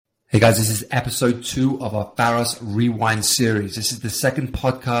Hey guys, this is episode 2 of our Pharos Rewind series. This is the second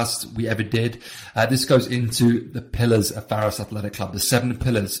podcast we ever did. This goes into the pillars of Pharos Athletic Club, the 7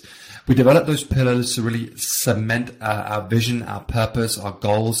 pillars. We developed those pillars to really cement our vision, our purpose, our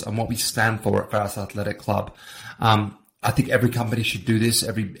goals, and what we stand for at Pharos Athletic Club. I think every company should do this.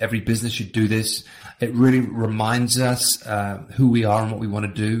 Every business should do this. It really reminds us who we are and what we want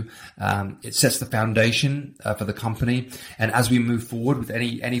to do. It sets the foundation for the company. And as we move forward with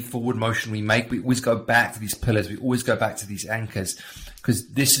any forward motion we make, we always go back to these pillars. We always go back to these anchors because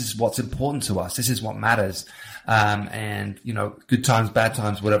this is what's important to us. This is what matters. And you know, good times, bad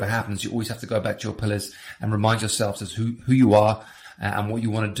times, whatever happens, you always have to go back to your pillars and remind yourselves as who you are and what you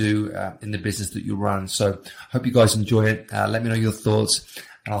want to do in the business that you run. So hope you guys enjoy it. Let me know your thoughts,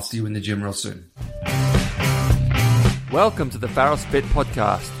 and I'll see you in the gym real soon. Welcome to the Pharos Fit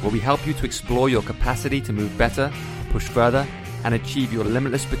Podcast, where we help you to explore your capacity to move better, push further, and achieve your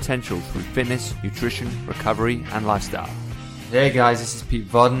limitless potential through fitness, nutrition, recovery, and lifestyle. Hey guys, this is Pete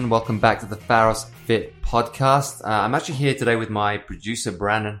Vodden. Welcome back to the Pharos Fit Podcast. I'm actually here today with my producer,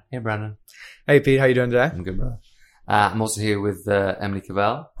 Brandon. Hey, Brandon. Hey, Pete. How you doing today? I'm good, bro. I'm also here with Emily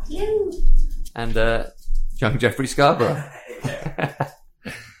Cavell. Hello. And young Jeffrey Scarborough.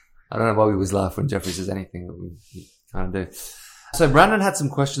 I don't know why we always laugh when Jeffrey says anything, but we kind of do. So Brandon had some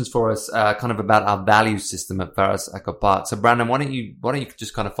questions for us, kind of about our value system at Pharos Echo Park. So Brandon, why don't you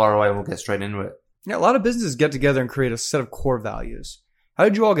just kind of fire away and we'll get straight into it? Yeah, a lot of businesses get together and create a set of core values. How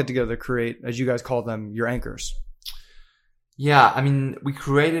did you all get together to create, as you guys call them, your anchors? Yeah, I mean, we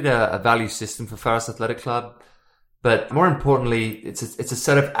created a value system for Pharos Athletic Club. But more importantly, it's a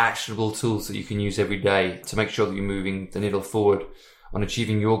set of actionable tools that you can use every day to make sure that you're moving the needle forward on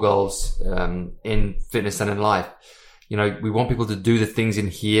achieving your goals in fitness and in life. You know, we want people to do the things in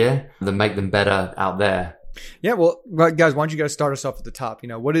here that make them better out there. Yeah, well, guys, why don't you guys start us off at the top? You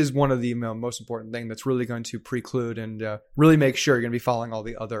know, what is one of the most important thing that's really going to preclude and really make sure you're going to be following all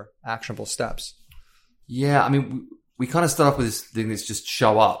the other actionable steps? Yeah, I mean, we kind of start off with this thing that's just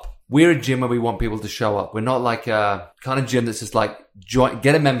show up. We're a gym where we want people to show up. We're not like a kind of gym that's just like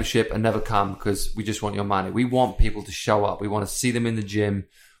get a membership and never come because we just want your money. We want people to show up. We want to see them in the gym.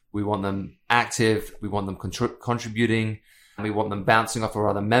 We want them active. We want them contributing. And we want them bouncing off our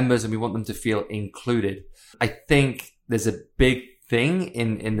other members, and we want them to feel included. I think there's a big thing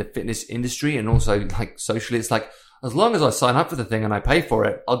in the fitness industry and also like socially. It's like, as long as I sign up for the thing and I pay for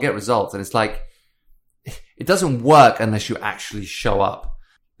it, I'll get results. And it's like, it doesn't work unless you actually show up.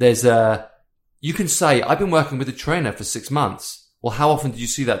 You can say, I've been working with a trainer for 6 months. Well, how often did you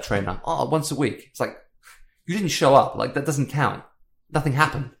see that trainer? Oh, once a week. It's like, you didn't show up. Like, that doesn't count. Nothing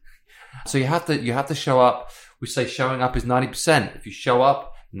happened. So you have to show up. We say showing up is 90%. If you show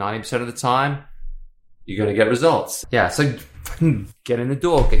up 90% of the time, you're going to get results. Yeah. So get in the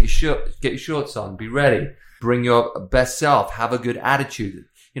door, get your shorts on, be ready, bring your best self, have a good attitude.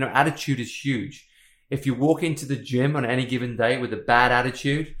 You know, attitude is huge. If you walk into the gym on any given day with a bad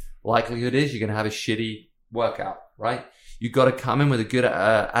attitude, likelihood is you're going to have a shitty workout, right? You got to come in with a good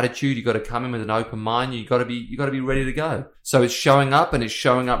attitude. You got to come in with an open mind. You got to be ready to go. So it's showing up, and it's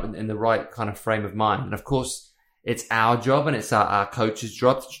showing up in the right kind of frame of mind. And of course, it's our job and it's our coach's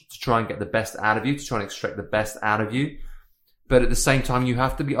job to try and get the best out of you, to try and extract the best out of you. But at the same time, you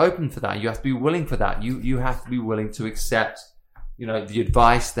have to be open for that. You have to be willing for that. You have to be willing to accept, you know, the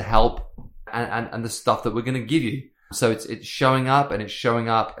advice, the help, and the stuff that we're going to give you. So it's showing up, and it's showing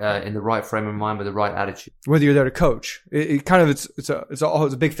up in the right frame of mind with the right attitude. Whether you're there to coach, it's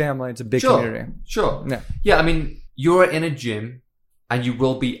a big family. It's a big community. Sure. Yeah. I mean, you're in a gym, and you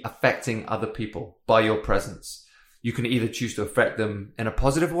will be affecting other people by your presence. You can either choose to affect them in a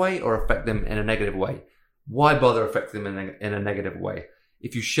positive way or affect them in a negative way. Why bother affecting them in a negative way?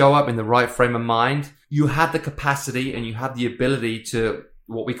 If you show up in the right frame of mind, you have the capacity and you have the ability to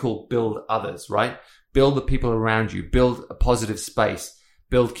what we call build others, right? Build the people around you, build a positive space,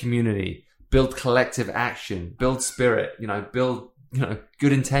 build community, build collective action, build spirit, build,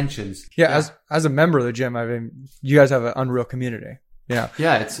 good intentions. Yeah. As a member of the gym, I mean, you guys have an unreal community. Yeah.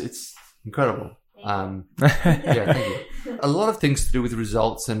 Yeah. It's incredible. Yeah, thank you. A lot of things to do with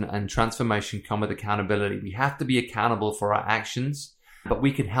results and transformation come with accountability. We have to be accountable for our actions, but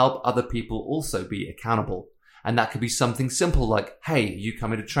we can help other people also be accountable. And that could be something simple like, hey, you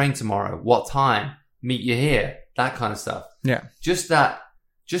coming to train tomorrow? What time? Meet you here. That kind of stuff. Yeah. Just that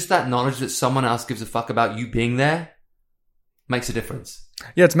knowledge that someone else gives a fuck about you being there makes a difference.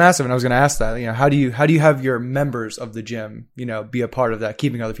 Yeah, it's massive. And I was going to ask that, how do you have your members of the gym, be a part of that,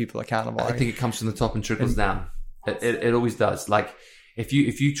 keeping other people accountable? I think it comes from the top and trickles down. It always does. Like if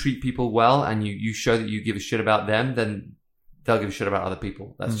you treat people well and you show that you give a shit about them, then they'll give a shit about other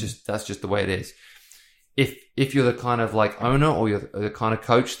people. That's just the way it is. If you're the kind of like owner, or you're the kind of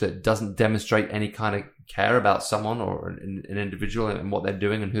coach that doesn't demonstrate any kind of care about someone or an individual and what they're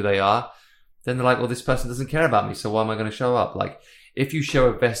doing and who they are, then they're like, well, this person doesn't care about me, so why am I going to show up? Like, if you show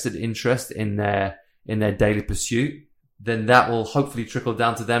a vested interest in their daily pursuit, then that will hopefully trickle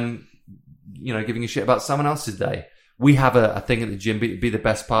down to them, giving a shit about someone else's day. We have a thing at the gym, be the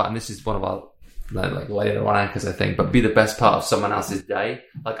best part, and this is one of our like later on anchors, I think, but be the best part of someone else's day.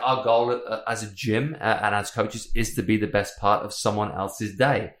 Like, our goal as a gym and as coaches is to be the best part of someone else's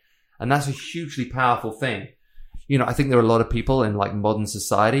day. And that's a hugely powerful thing. I think there are a lot of people in like modern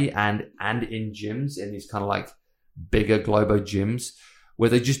society and in gyms, in these kind of like bigger global gyms, where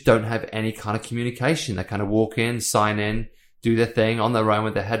they just don't have any kind of communication. They kind of walk in, sign in, do their thing on their own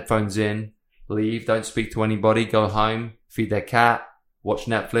with their headphones in, leave, don't speak to anybody, go home, feed their cat, watch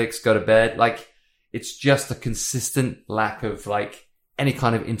Netflix, go to bed. Like, it's just a consistent lack of like any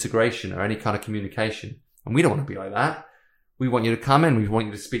kind of integration or any kind of communication. And we don't want to be like that. We want you to come in. We want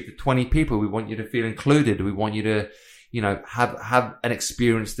you to speak to 20 people. We want you to feel included. We want you to, have an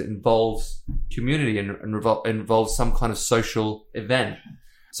experience that involves community and involves some kind of social event.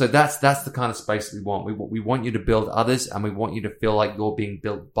 So that's the kind of space we want. We want you to build others, and we want you to feel like you're being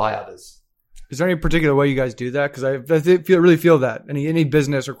built by others. Is there any particular way you guys do that? Because I really feel that any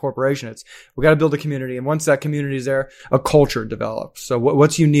business or corporation, we got to build a community, and once that community is there, a culture develops. So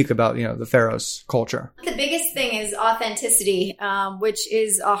what's unique about the Pharos culture? The biggest thing is authenticity, which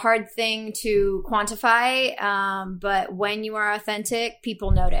is a hard thing to quantify. But when you are authentic,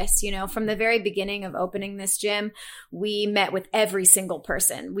 people notice. From the very beginning of opening this gym, we met with every single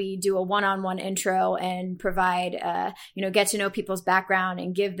person. We do a one-on-one intro and provide, get to know people's background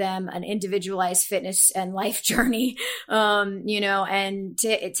and give them an individualized fitness and life journey, and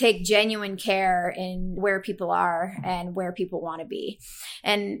to take genuine care in where people are and where people want to be.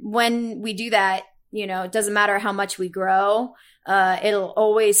 And when we do that, it doesn't matter how much we grow, it'll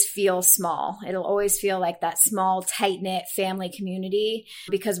always feel small. It'll always feel like that small, tight-knit family community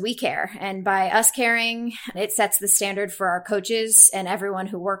because we care. And by us caring, it sets the standard for our coaches and everyone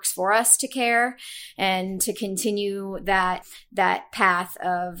who works for us to care and to continue that path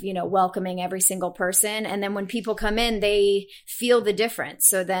of, welcoming every single person. And then when people come in, they feel the difference.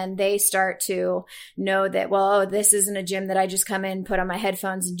 So then they start to know that, this isn't a gym that I just come in, put on my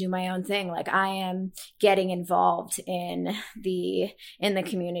headphones and do my own thing. Like, I am getting involved in the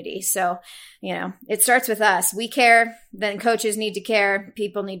community. So, it starts with us. We care, then coaches need to care,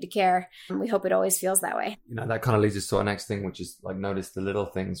 people need to care. And we hope it always feels that way. That kind of leads us to our next thing, which is like, notice the little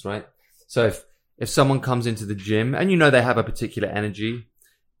things, right? So if someone comes into the gym and they have a particular energy,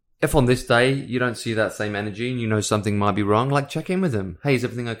 if on this day you don't see that same energy and something might be wrong, like, check in with them. Hey, is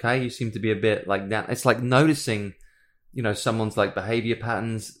everything okay? You seem to be a bit like that. It's like noticing, someone's like behavior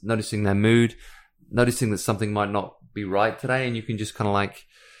patterns, noticing their mood, noticing that something might not be right today, and you can just kind of like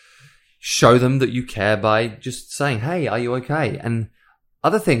show them that you care by just saying, hey, are you okay? And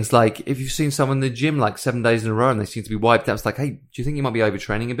other things, like if you've seen someone in the gym like 7 days in a row and they seem to be wiped out, it's like, hey, do you think you might be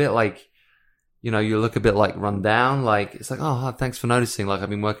overtraining a bit? Like, you look a bit like run down. Like, it's like, oh, thanks for noticing. Like,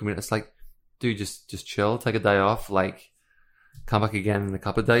 I've been working with it. It's like, dude, just chill, take a day off, like come back again in a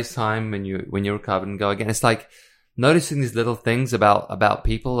couple of days time when you're recovered and go again. It's like noticing these little things about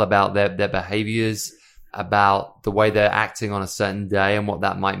people, about their behaviors, about the way they're acting on a certain day and what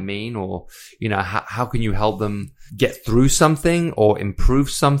that might mean, or, how can you help them get through something or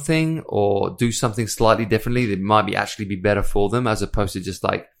improve something or do something slightly differently that might actually be better for them, as opposed to just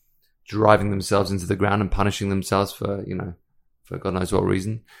like driving themselves into the ground and punishing themselves for God knows what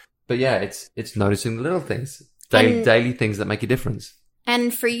reason. But yeah, it's noticing the little things, daily things that make a difference.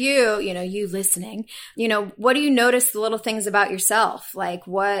 And for you, you listening, what do you notice the little things about yourself? Like,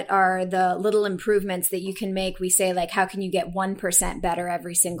 what are the little improvements that you can make? We say, like, how can you get 1% better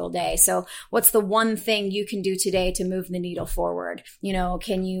every single day? So what's the one thing you can do today to move the needle forward?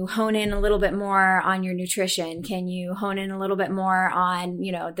 Can you hone in a little bit more on your nutrition? Can you hone in a little bit more on,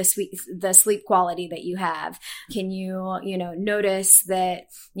 the sleep quality that you have? Can you, notice that,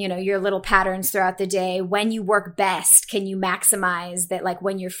 your little patterns throughout the day, when you work best, can you maximize that? Like,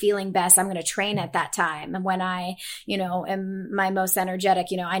 when you're feeling best, I'm going to train at that time. And when I, am my most energetic,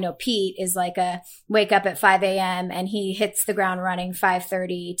 I know Pete is like a wake up at 5 a.m. and he hits the ground running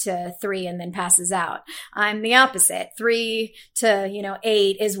 5:30 to 3 and then passes out. I'm the opposite. 3 to,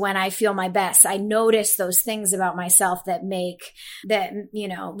 8 is when I feel my best. I notice those things about myself that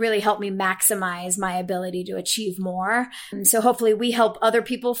really help me maximize my ability to achieve more. And so hopefully we help other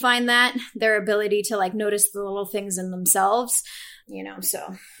people find that, their ability to like notice the little things in themselves.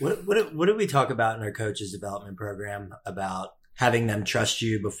 So What did we talk about in our coaches development program about having them trust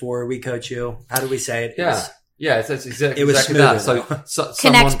you before we coach you? How do we say it? Yeah, it's exactly, it was exactly smooth, that. So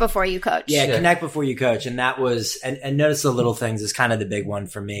connect before you coach. Yeah, connect before you coach. And that was, and notice the little things is kind of the big one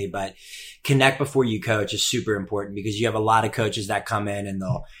for me, but connect before you coach is super important because you have a lot of coaches that come in and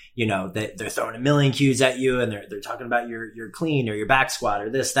they'll, they're throwing a million cues at you and they're talking about your clean or your back squat or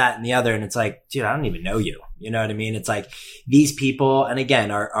this, that, and the other. And it's like, dude, I don't even know you. You know what I mean? It's like these people, and again,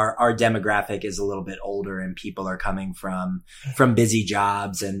 our demographic is a little bit older and people are coming from busy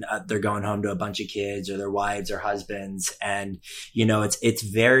jobs and they're going home to a bunch of kids or their wives or husbands. And, it's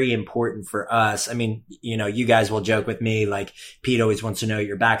very important for us. I mean, you guys will joke with me, like Pete always wants to know what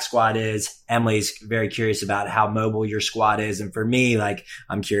your back squat is. Emily's very curious about how mobile your squat is. And for me, like,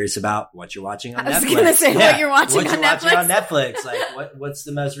 I'm curious about what you're watching on Netflix. I was going to say what you're watching on Netflix. Like what's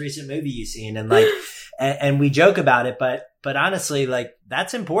the most recent movie you've seen? And like, and we joke about it, but honestly, like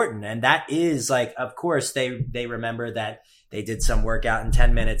that's important. And that is like, of course they remember that they did some workout in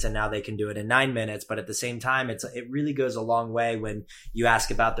 10 minutes and now they can do it in 9 minutes. But at the same time, it really goes a long way when you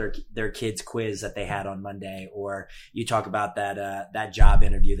ask about their kids' quiz that they had on Monday, or you talk about that job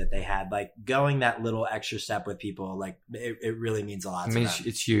interview that they had, like going that little extra step with people, like it really means a lot. I mean,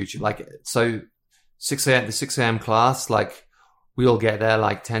 it's huge. Like, so 6 a.m. class, like, we all get there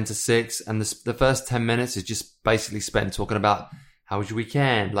like 10 to 6, and the first 10 minutes is just basically spent talking about how was your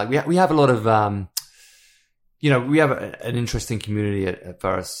weekend. Like we have a lot of, we have an interesting community at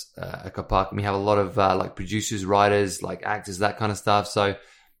Ferris Echo Park, and we have a lot of like producers, writers, like actors, that kind of stuff. So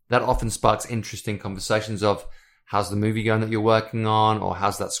that often sparks interesting conversations of how's the movie going that you're working on, or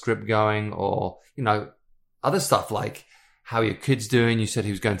how's that script going, or other stuff like how are your kids doing. You said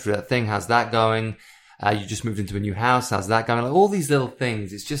he was going through that thing. How's that going? You just moved into a new house. How's that going? Like all these little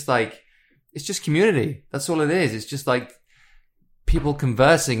things. It's just community. That's all it is. It's just like people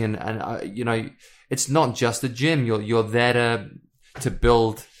conversing and it's not just a gym. You're there to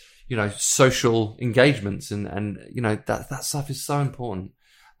build, social engagements and that stuff is so important.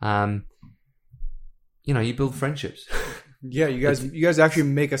 You build friendships. Yeah. You guys actually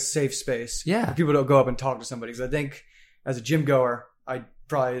make a safe space. Yeah. For people to go up and talk to somebody. Cause I think as a gym goer,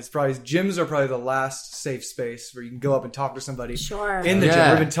 gyms are probably the last safe space where you can go up and talk to somebody in the gym,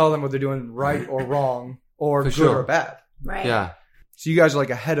 or even tell them what they're doing right or wrong, or good or bad. Right. Yeah. So you guys are like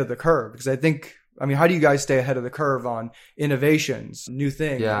ahead of the curve, because how do you guys stay ahead of the curve on innovations, new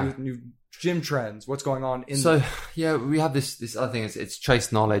things, new gym trends? What's going on we have this other thing. It's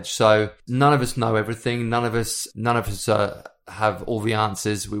chase knowledge. So none of us know everything. None of us have all the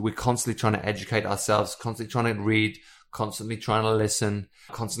answers. We're constantly trying to educate ourselves, constantly trying to read, constantly trying to listen,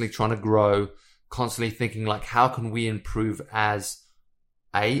 constantly trying to grow, constantly thinking like, how can we improve as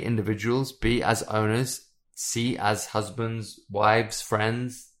A, individuals, B, as owners, C, as husbands, wives,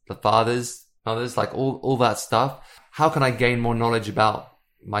 friends, the fathers, mothers, like all that stuff. How can I gain more knowledge about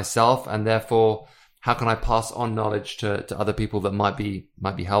myself, and therefore how can I pass on knowledge to other people that might be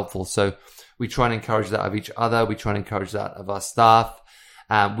helpful? So we try and encourage that of each other. We try and encourage that of our staff.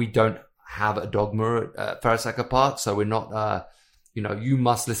 We don't have a dogma at Ferris Echo Park, so we're not you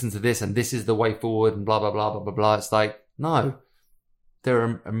must listen to this and this is the way forward and blah blah blah blah blah blah. It's like, no, there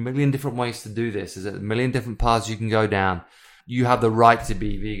are a million different ways to do this. There's a million different paths you can go down. You have the right to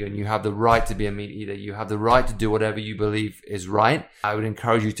be vegan. You have the right to be a meat eater. You have the right to do whatever you believe is right. I would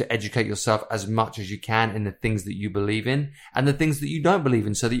encourage you to educate yourself as much as you can in the things that you believe in and the things that you don't believe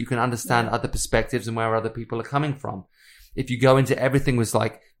in, so that you can understand other perspectives and where other people are coming from. If you go into everything with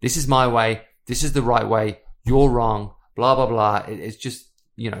like, this is my way, this is the right way, you're wrong, blah, blah, blah, it's just,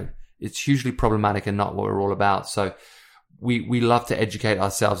 it's hugely problematic and not what we're all about. So we love to educate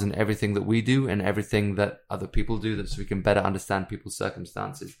ourselves in everything that we do and everything that other people do, so we can better understand people's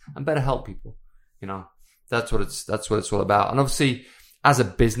circumstances and better help people. That's what it's all about. And obviously, as a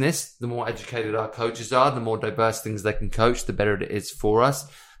business, the more educated our coaches are, the more diverse things they can coach, the better it is for us,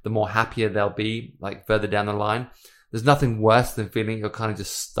 the more happier they'll be, like further down the line. There's nothing worse than feeling you're kind of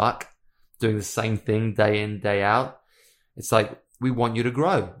just stuck doing the same thing day in, day out. It's like, we want you to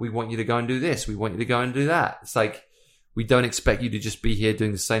grow. We want you to go and do this. We want you to go and do that. It's like, we don't expect you to just be here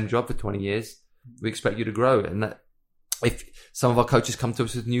doing the same job for 20 years. We expect you to grow. And that if some of our coaches come to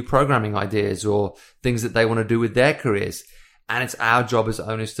us with new programming ideas or things that they want to do with their careers, and it's our job as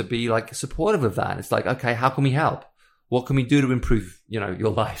owners to be like supportive of that. It's like, okay, how can we help? What can we do to improve,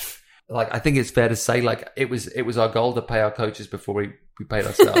 your life? Like, I think it's fair to say, like, it was our goal to pay our coaches before we paid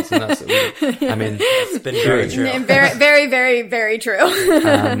ourselves. And that's, it's been very true. Very, very, very, very true.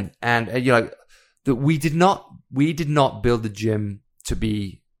 That we did not build the gym to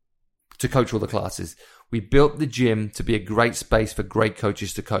coach all the classes. We built the gym to be a great space for great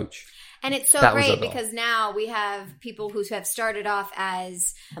coaches to coach. And it's so That was great our goal. because now we have people who have started off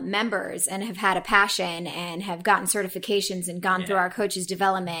as members and have had a passion and have gotten certifications and gone through our coaches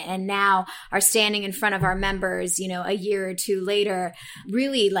development and now are standing in front of our members, you know, a year or two later,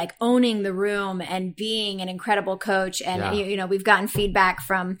 really like owning the room and being an incredible coach. And, you know, we've gotten feedback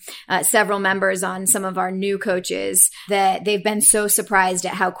from several members on some of our new coaches that they've been so surprised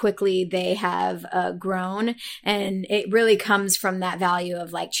at how quickly they have grown. And it really comes from that value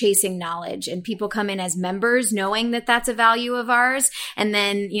of like chasing knowledge. And people come in as members knowing that that's a value of ours. And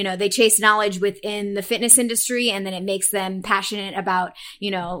then, you know, they chase knowledge within the fitness industry and then it makes them passionate about,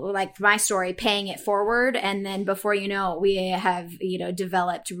 you know, like my story, paying it forward. And then before you know it, we have, you know,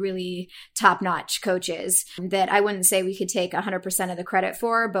 developed really top-notch coaches that I wouldn't say we could take 100% of the credit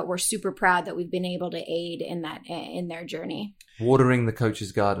for, but we're super proud that we've been able to aid in that, in their journey. Watering the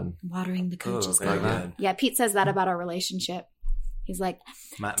coach's garden. Watering the coaches. very garden. good. Yeah, Pete says that about our relationship. He's like,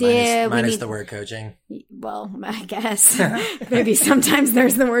 Minus we need- the word coaching. well, I guess maybe sometimes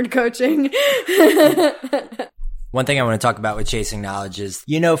there's the word coaching. One thing I want to talk about with chasing knowledge is,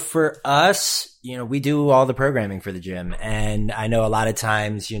 you know, for us, you know, we do all the programming for the gym. And I know a lot of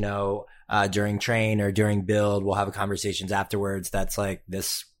times, you know, during train or during build, we'll have conversations afterwards that's like,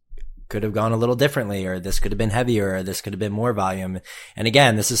 this could have gone a little differently, or this could have been heavier, or this could have been more volume. And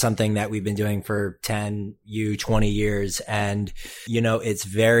again, this is something that we've been doing for 20 years. And, you know, it's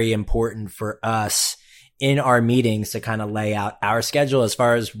very important for us in our meetings to kind of lay out our schedule as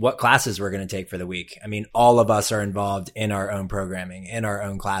far as what classes we're going to take for the week. I mean, all of us are involved in our own programming, in our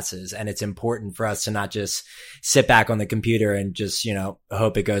own classes. And it's important for us to not just sit back on the computer and just, you know,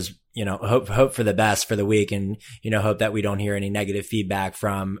 hope it goes, you know, hope for the best for the week and, you know, hope that we don't hear any negative feedback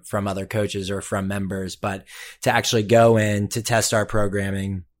from other coaches or from members, but to actually go in to test our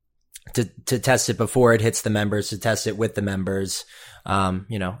programming, to test it before it hits the members, to test it with the members,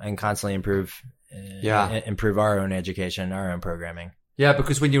 you know, and constantly improve our own education, our own programming. Yeah,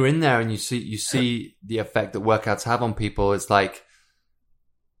 because when you're in there and you see the effect that workouts have on people, it's like,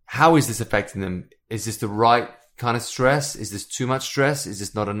 how is this affecting them? Is this the right kind of stress? Is this too much stress? Is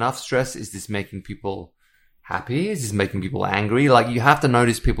this not enough stress? Is this making people happy? Is this making people angry? Like, you have to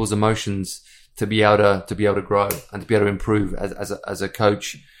notice people's emotions to be able to grow and to be able to improve as a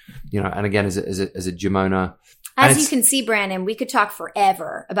coach, you know, and again, as a gym owner. As you can see, Brandon, we could talk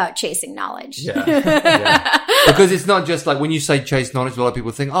forever about chasing knowledge. Yeah. Because it's not just like when you say chase knowledge, a lot of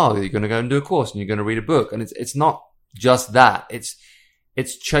people think, oh, you're going to go and do a course and you're going to read a book. And it's not just that.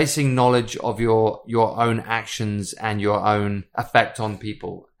 It's chasing knowledge of your own actions and your own effect on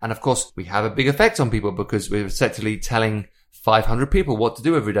people. And of course, we have a big effect on people because we're essentially telling 500 people what to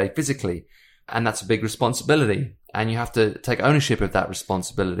do every day physically. And that's a big responsibility. And you have to take ownership of that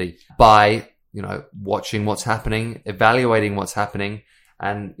responsibility by, you know, watching what's happening, evaluating what's happening,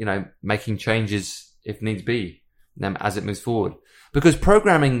 and, you know, making changes if needs be as it moves forward. Because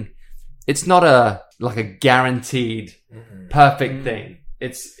programming, it's not a guaranteed perfect thing.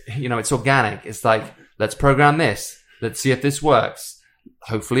 It's, you know, it's organic. It's like, let's program this. Let's see if this works.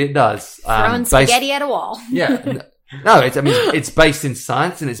 Hopefully it does. Throwing spaghetti at a wall. Yeah. No, it's based in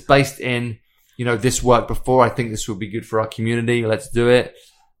science and it's based in, you know, this worked before. I think this would be good for our community. Let's do it.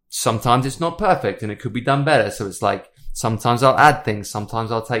 Sometimes it's not perfect and it could be done better. So it's like, sometimes I'll add things.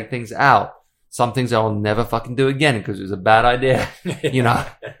 Sometimes I'll take things out. Some things I'll never fucking do again because it was a bad idea. You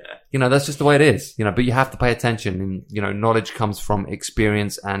know, that's just the way it is, you know, but you have to pay attention. And, you know, knowledge comes from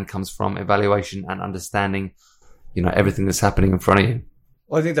experience and comes from evaluation and understanding, you know, everything that's happening in front of you.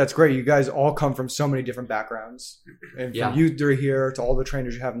 Well, I think that's great. You guys all come from so many different backgrounds, and from you three here to all the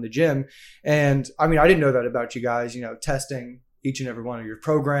trainers you have in the gym. And I mean, I didn't know that about you guys, you know, testing each and every one of your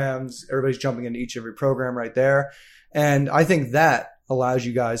programs. Everybody's jumping into each and every program right there. And I think that allows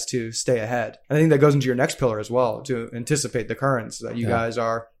you guys to stay ahead. And I think that goes into your next pillar as well, to anticipate the currents, that you guys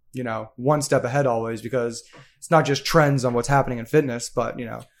are, you know, one step ahead always, because it's not just trends on what's happening in fitness, but, you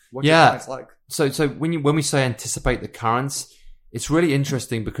know, what your clients like. So when we say anticipate the currents, it's really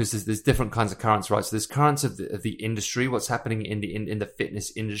interesting because there's different kinds of currents, right? So there's currents of the industry, what's happening in the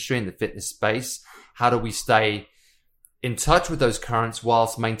fitness industry, in the fitness space. How do we stay in touch with those currents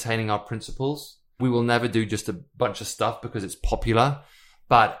whilst maintaining our principles? We will never do just a bunch of stuff because it's popular.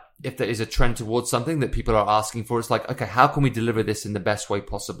 But if there is a trend towards something that people are asking for, it's like, okay, how can we deliver this in the best way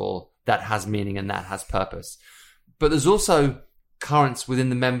possible that has meaning and that has purpose? But there's also currents within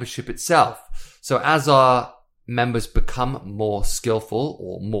the membership itself. So as our members become more skillful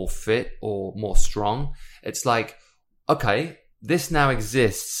or more fit or more strong, it's like, okay, this now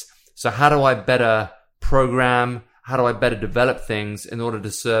exists. So how do I better program? How do I better develop things in order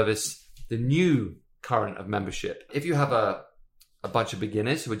to service the new current of membership. If you have a bunch of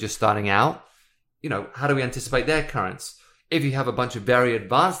beginners who are just starting out, how do we anticipate their currents? If you have a bunch of very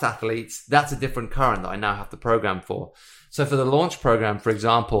advanced athletes, that's a different current that I now have to program for. So for the launch program, for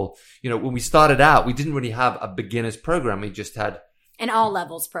example, when we started out, we didn't really have a beginners program. We just had an all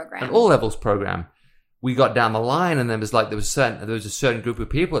levels program. An all levels program. We got down the line, and there was a certain group of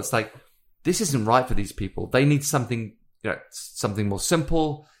people. It's like, this isn't right for these people. They need something, something more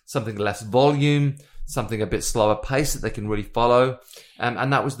simple, something less volume, something a bit slower pace that they can really follow.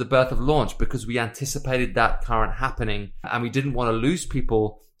 And that was the birth of Launch, because we anticipated that current happening and we didn't want to lose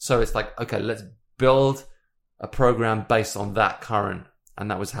people. So it's like, okay, let's build a program based on that current. And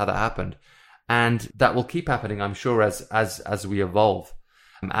that was how that happened. And that will keep happening, I'm sure, as we evolve,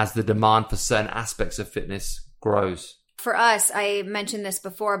 as the demand for certain aspects of fitness grows. For us, I mentioned this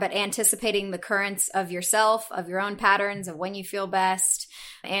before, but anticipating the currents of yourself, of your own patterns, of when you feel best,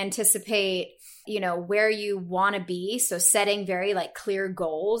 anticipate where you want to be. So setting very clear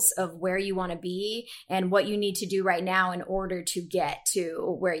goals of where you want to be and what you need to do right now in order to get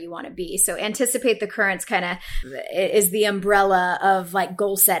to where you want to be. So anticipate the currents kind of is the umbrella of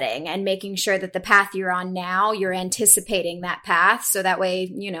goal setting and making sure that the path you're on now, you're anticipating that path. So that way,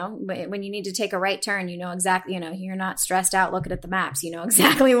 when you need to take a right turn, exactly, you're not stressed out looking at the maps,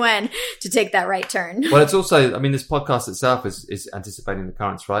 exactly when to take that right turn. Well, it's also, this podcast itself is anticipating the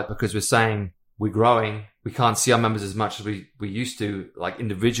currents, right? Because we're saying, we're growing. We can't see our members as much as we used to,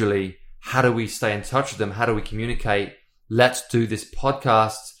 individually. How do we stay in touch with them? How do we communicate? Let's do this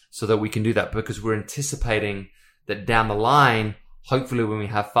podcast so that we can do that, because we're anticipating that down the line, hopefully when we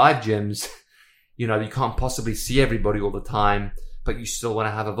have 5 gyms, you can't possibly see everybody all the time, but you still want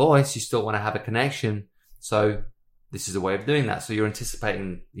to have a voice. You still want to have a connection. So this is a way of doing that. So you're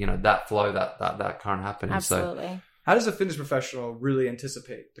anticipating, that flow, that current happening. Absolutely. So how does a fitness professional really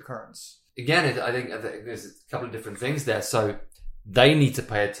anticipate the currents? Again, I think there's a couple of different things there. So they need to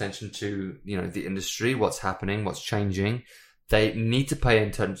pay attention to, the industry, what's happening, what's changing. They need to pay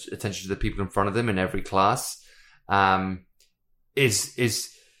attention to the people in front of them in every class. What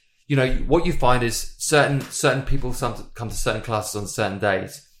you find is certain people come to certain classes on certain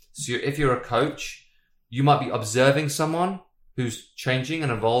days. So if you're a coach, you might be observing someone who's changing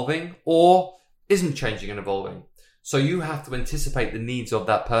and evolving or isn't changing and evolving. So you have to anticipate the needs of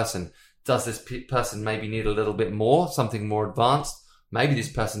that person. Does this person maybe need a little bit more, something more advanced? Maybe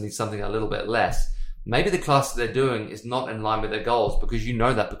this person needs something a little bit less. Maybe the class that they're doing is not in line with their goals, because you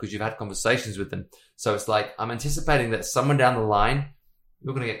know that because you've had conversations with them. So it's like, I'm anticipating that someone down the line,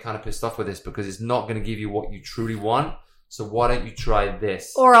 you're going to get kind of pissed off with this because it's not going to give you what you truly want. So why don't you try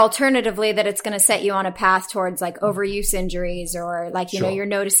this? Or alternatively, that it's going to set you on a path towards overuse injuries, or Sure. You're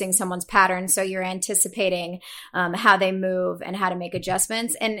noticing someone's pattern. So you're anticipating how they move and how to make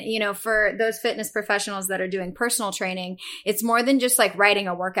adjustments. And, for those fitness professionals that are doing personal training, it's more than just writing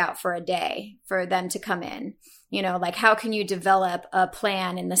a workout for a day for them to come in. How can you develop a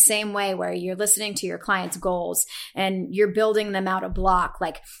plan in the same way where you're listening to your clients' goals and you're building them out a block?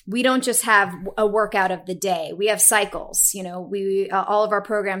 We don't just have a workout of the day. We have cycles. All of our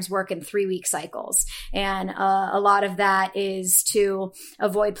programs work in 3-week cycles. And a lot of that is to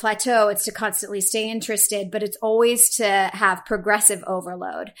avoid plateau. It's to constantly stay interested, but it's always to have progressive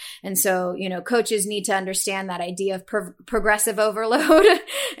overload. And so, coaches need to understand that idea of progressive overload.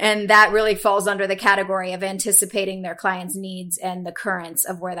 And that really falls under the category of anticipating their client's needs and the currents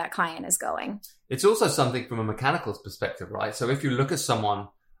of where that client is going. It's also something from a mechanical perspective, right? So if you look at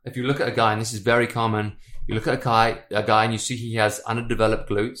a guy, and this is very common, you look at a guy and you see he has underdeveloped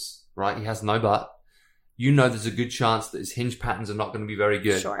glutes, right? He has no butt. There's a good chance that his hinge patterns are not going to be very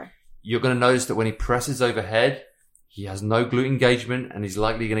good. Sure. You're going to notice that when he presses overhead, he has no glute engagement, and he's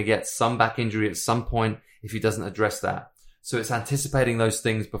likely going to get some back injury at some point if he doesn't address that. So it's anticipating those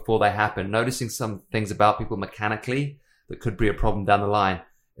things before they happen, noticing some things about people mechanically that could be a problem down the line.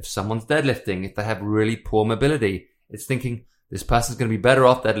 If someone's deadlifting, if they have really poor mobility, it's thinking this person's going to be better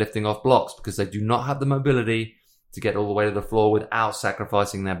off deadlifting off blocks because they do not have the mobility to get all the way to the floor without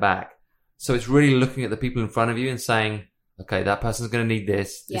sacrificing their back. So it's really looking at the people in front of you and saying, okay, that person's going to need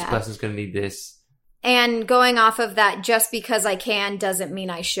this. This person's going to need this. And going off of that, just because I can doesn't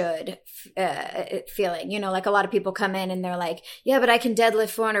mean I should feeling, a lot of people come in and they're like, yeah, but I can deadlift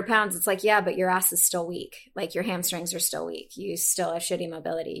 400 pounds. It's like, yeah, but your ass is still weak. Your hamstrings are still weak. You still have shitty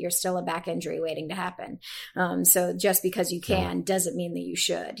mobility. You're still a back injury waiting to happen. So just because you can doesn't mean that you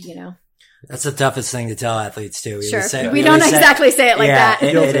should, That's the toughest thing to tell athletes too. Sure. We don't exactly say it like that.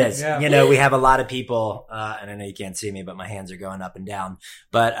 It is. Yeah. You know, we have a lot of people, and I know you can't see me, but my hands are going up and down.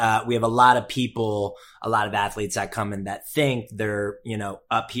 But we have a lot of people, a lot of athletes that come in that think they're, you know,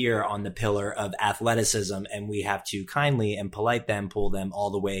 up here on the pillar of athleticism, and we have to kindly and polite them, pull them all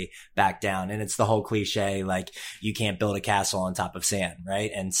the way back down. And it's the whole cliche, like you can't build a castle on top of sand,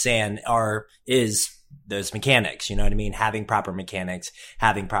 right? And sand is those mechanics, you know what I mean? Having proper mechanics,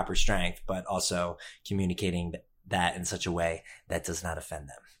 having proper strength, but also communicating that in such a way that does not offend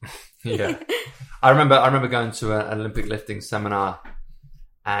them. Yeah. I remember going to an Olympic lifting seminar,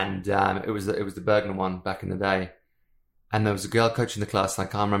 and it was the Bergner one back in the day. And there was a girl coaching the class, and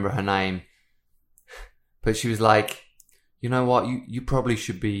I can't remember her name, but she was like, you know what, you probably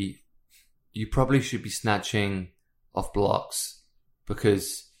should be snatching off blocks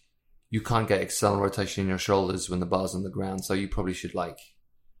because you can't get external rotation in your shoulders when the bar's on the ground. So you probably should, like,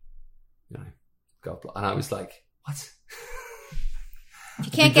 you know, go up. And I was like, what?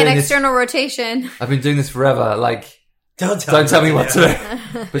 You can't get external rotation. I've been doing this forever. Like, don't tell me what to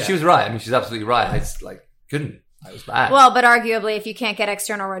do. But she was right. I mean, she's absolutely right. I just, like, couldn't. I was bad. Well, but arguably, if you can't get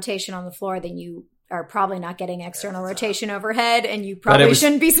external rotation on the floor, then you are probably not getting external rotation overhead, and you probably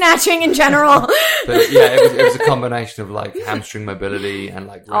shouldn't be snatching in general. But yeah, it was a combination of like hamstring mobility and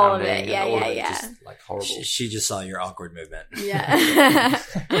like rounding. All of it, and just like horrible. She just saw your awkward movement. Yeah.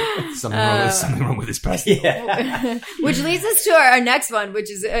 something wrong with this person. Yeah. Which leads us to our next one, which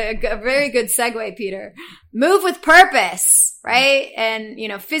is a very good segue, Peter. Move with purpose, right? And, you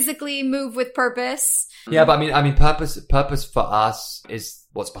know, physically move with purpose. Yeah, but I mean, purpose for us is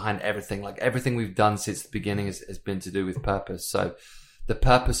what's behind everything. Like everything we've done since the beginning has been to do with purpose. So the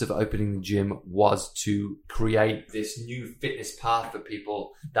purpose of opening the gym was to create this new fitness path for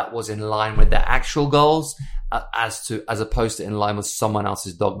people that was in line with their actual goals, as opposed to in line with someone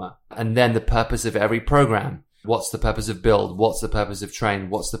else's dogma. And then the purpose of every program. What's the purpose of build? What's the purpose of train?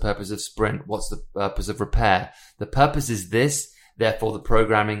 What's the purpose of sprint? What's the purpose of repair? The purpose is this. Therefore, the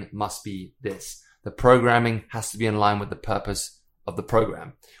programming must be this. The programming has to be in line with the purpose of the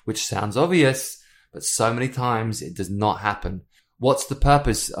program, which sounds obvious, but so many times it does not happen. What's the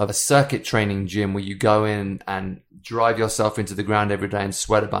purpose of a circuit training gym where you go in and drive yourself into the ground every day and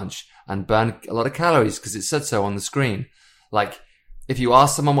sweat a bunch and burn a lot of calories because it said so on the screen? Like, if you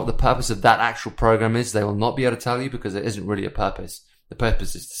ask someone what the purpose of that actual program is, they will not be able to tell you because it isn't really a purpose. The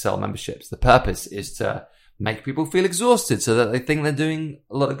purpose is to sell memberships. The purpose is to make people feel exhausted so that they think they're doing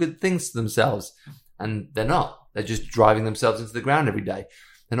a lot of good things to themselves. And they're not. They're just driving themselves into the ground every day.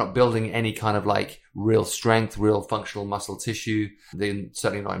 They're not building any kind of like real strength, real functional muscle tissue. They're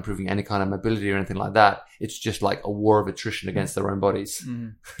certainly not improving any kind of mobility or anything like that. It's just like a war of attrition against their own bodies,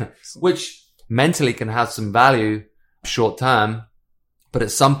 which mentally can have some value short term, but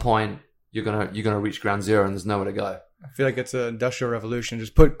at some point you're gonna reach ground zero and there's nowhere to go. I feel like it's an industrial revolution.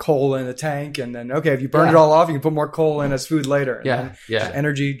 Just put coal in the tank, and then, okay, if you burn it all off, you can put more coal in as food later. And just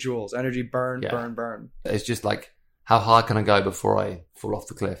energy, joules, energy, burn. It's just like, how hard can I go before I fall off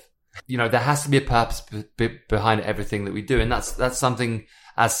the cliff? You know, there has to be a purpose behind everything that we do. And that's something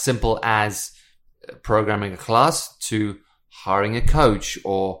as simple as programming a class to hiring a coach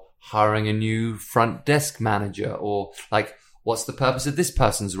or hiring a new front desk manager, or like, what's the purpose of this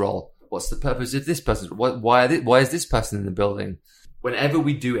person's role? What's the purpose of this person? Why is this person in the building? Whenever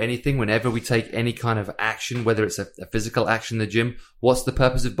we do anything, whenever we take any kind of action, whether it's a physical action in the gym, what's the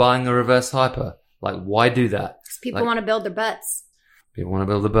purpose of buying a reverse hyper? Like, why do that? Because people want to build their butts. People want to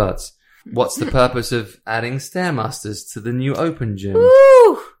build their butts. What's the purpose of adding Stairmasters to the new open gym?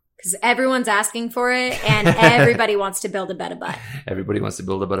 Woo! Because everyone's asking for it, and everybody wants to build a better butt. Everybody wants to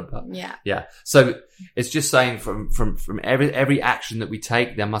build a better butt. Yeah. Yeah. So it's just saying from every action that we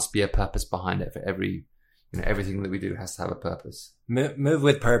take, there must be a purpose behind it. For everything that we do has to have a purpose. Move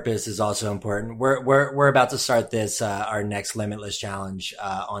with purpose is also important. We're about to start this, our next Limitless Challenge,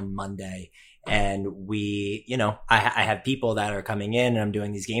 on Monday. And we, you know, I have people that are coming in and I'm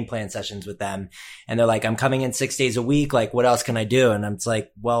doing these game plan sessions with them, and they're like, I'm coming in 6 days a week. Like, what else can I do? And I'm just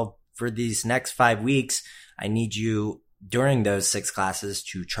like, well, for these next 5 weeks, I need you during those 6 classes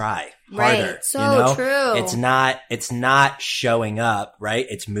to try harder. Right. So true. It's not showing up, right?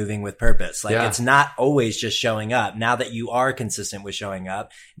 It's moving with purpose. Like, it's not always just showing up. Now that you are consistent with showing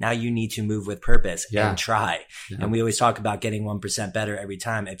up, now you need to move with purpose and try. Yeah. And we always talk about getting 1% better every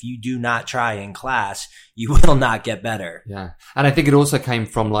time. If you do not try in class, you will not get better. Yeah. And I think it also came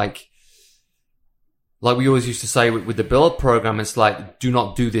from like we always used to say with the build program, it's like, do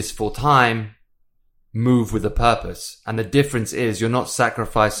not do this full time. Move with a purpose. And the difference is you're not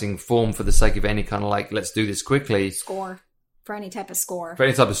sacrificing form for the sake of any kind of like, let's do this quickly. Score. for any type of score. For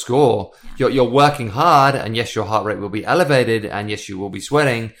any type of score, you're working hard, and yes, your heart rate will be elevated, and yes, you will be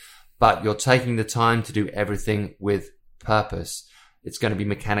sweating, but you're taking the time to do everything with purpose. It's going to be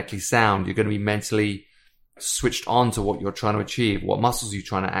mechanically sound. You're going to be mentally switched on to what you're trying to achieve. What muscles are you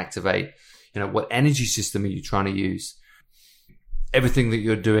trying to activate? What energy system are you trying to use? Everything that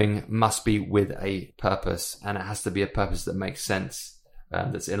you're doing must be with a purpose, and it has to be a purpose that makes sense,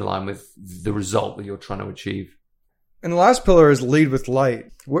 that's in line with the result that you're trying to achieve. And the last pillar is lead with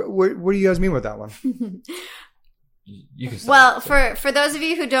light. What do you guys mean with that one? You can well, for those of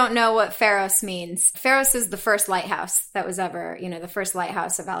you who don't know what Pharos means, Pharos is the first lighthouse that was ever, the first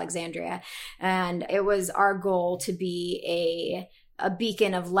lighthouse of Alexandria. And it was our goal to be a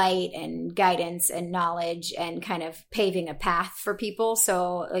beacon of light and guidance and knowledge and kind of paving a path for people.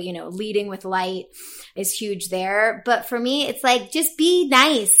 So, leading with light is huge there. But for me, it's like, just be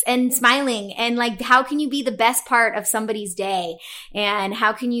nice and smiling. And like, how can you be the best part of somebody's day? And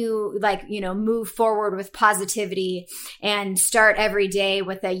how can you move forward with positivity and start every day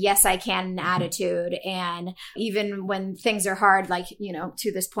with a yes, I can attitude. And even when things are hard,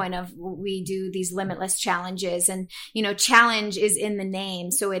 to this point of we do these limitless challenges, and, challenge is in the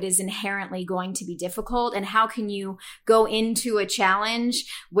name. So it is inherently going to be difficult. And how can you go into a challenge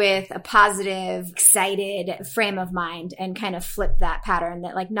with a positive, excited frame of mind and kind of flip that pattern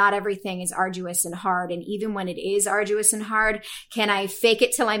that not everything is arduous and hard. And even when it is arduous and hard, can I fake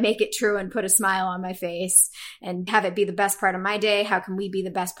it till I make it true and put a smile on my face and have it be the best part of my day? How can we be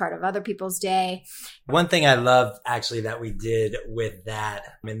the best part of other people's day? One thing I love actually that we did with that,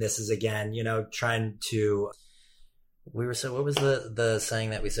 this is again, trying to, what was the saying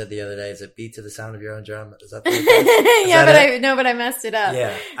that we said the other day? Is it beat to the sound of your own drum? Is that but I messed it up.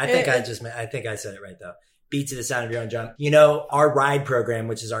 Yeah. I think I said it right though. Beat to the sound of your own drum. Our ride program,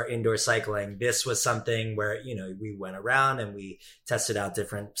 which is our indoor cycling, this was something where, we went around and we tested out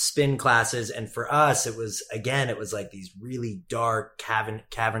different spin classes. And for us, it was like these really dark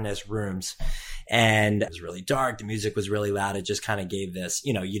cavernous rooms. And it was really dark. The music was really loud. It just kind of gave this,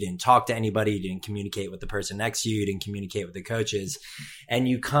 you didn't talk to anybody. You didn't communicate with the person next to you. You didn't communicate with the coaches. And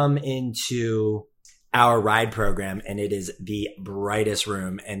you come into our ride program and it is the brightest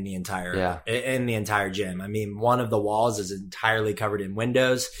room in the entire gym. One of the walls is entirely covered in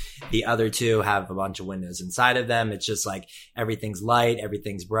windows. The other two have a bunch of windows inside of them. It's just like everything's light,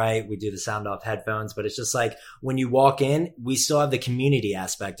 everything's bright. We do the sound off headphones, but it's just like when you walk in, we still have the community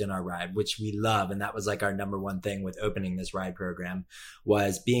aspect in our ride, which we love. And that was like our number one thing with opening this ride program,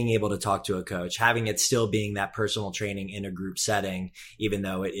 was being able to talk to a coach, having it still being that personal training in a group setting, even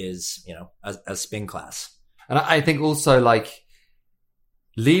though it is, a spin class. And I think also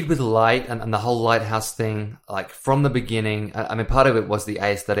lead with light and the whole lighthouse thing, from the beginning, part of it was the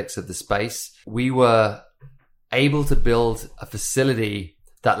aesthetics of the space. We were able to build a facility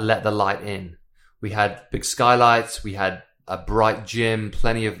that let the light in. We had big skylights. We had a bright gym,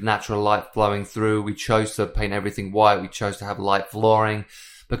 plenty of natural light flowing through. We chose to paint everything white. We chose to have light flooring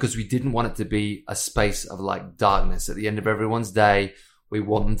because we didn't want it to be a space of darkness. At the end of everyone's day, we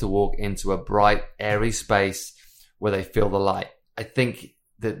want them to walk into a bright, airy space where they feel the light. I think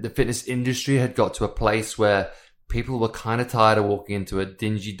that the fitness industry had got to a place where people were kind of tired of walking into a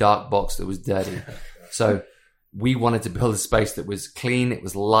dingy, dark box that was dirty. So we wanted to build a space that was clean, it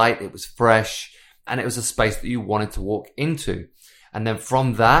was light, it was fresh, and it was a space that you wanted to walk into. And then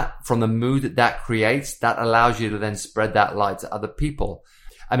from the mood that creates, that allows you to then spread that light to other people.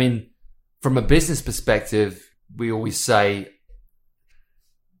 From a business perspective, we always say,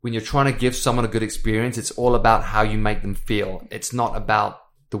 when you're trying to give someone a good experience, it's all about how you make them feel. It's not about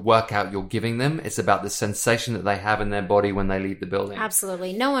the workout you're giving them. It's about the sensation that they have in their body when they leave the building.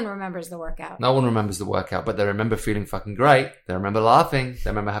 Absolutely. No one remembers the workout. No one remembers the workout, but they remember feeling fucking great. They remember laughing.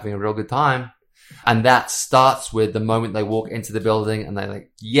 They remember having a real good time. And that starts with the moment they walk into the building and they're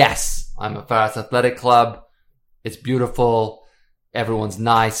like, yes, I'm at Pharos Athletic Club. It's beautiful. Everyone's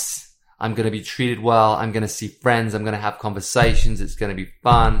nice. I'm going to be treated well. I'm going to see friends. I'm going to have conversations. It's going to be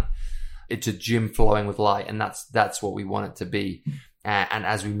fun. It's a gym flowing with light. And that's what we want it to be. And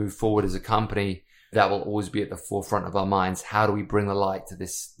as we move forward as a company, that will always be at the forefront of our minds. How do we bring the light to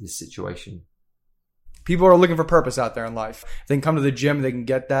this situation? People are looking for purpose out there in life. They can come to the gym, they can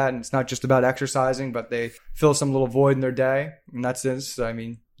get that. And it's not just about exercising, but they fill some little void in their day. And that's this.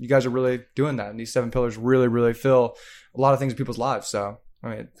 You guys are really doing that. And these 7 pillars really, really fill a lot of things in people's lives. So,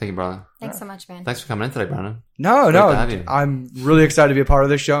 thank you, brother. Thanks so much, man. Thanks for coming in today, Brandon. No. I'm really excited to be a part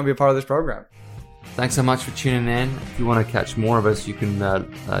of this show and be a part of this program. Thanks so much for tuning in. If you want to catch more of us, you can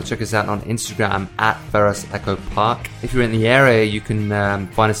check us out on Instagram at Pharos Echo Park. If you're in the area, you can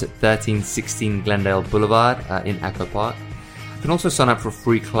find us at 1316 Glendale Boulevard in Echo Park. You can also sign up for a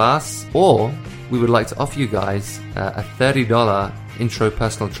free class, or we would like to offer you guys a $30 intro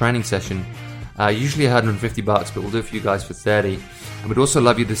personal training session. Usually $150, but we'll do it for you guys for $30. And we'd also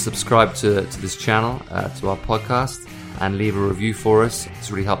love you to subscribe to this channel, to our podcast, and leave a review for us.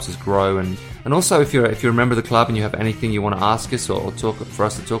 This really helps us grow. And also, if you're a member of the club and you have anything you want to ask us or talk for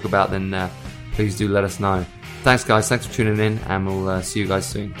us to talk about, then please do let us know. Thanks, guys. Thanks for tuning in, and we'll see you guys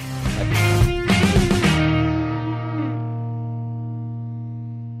soon. Bye.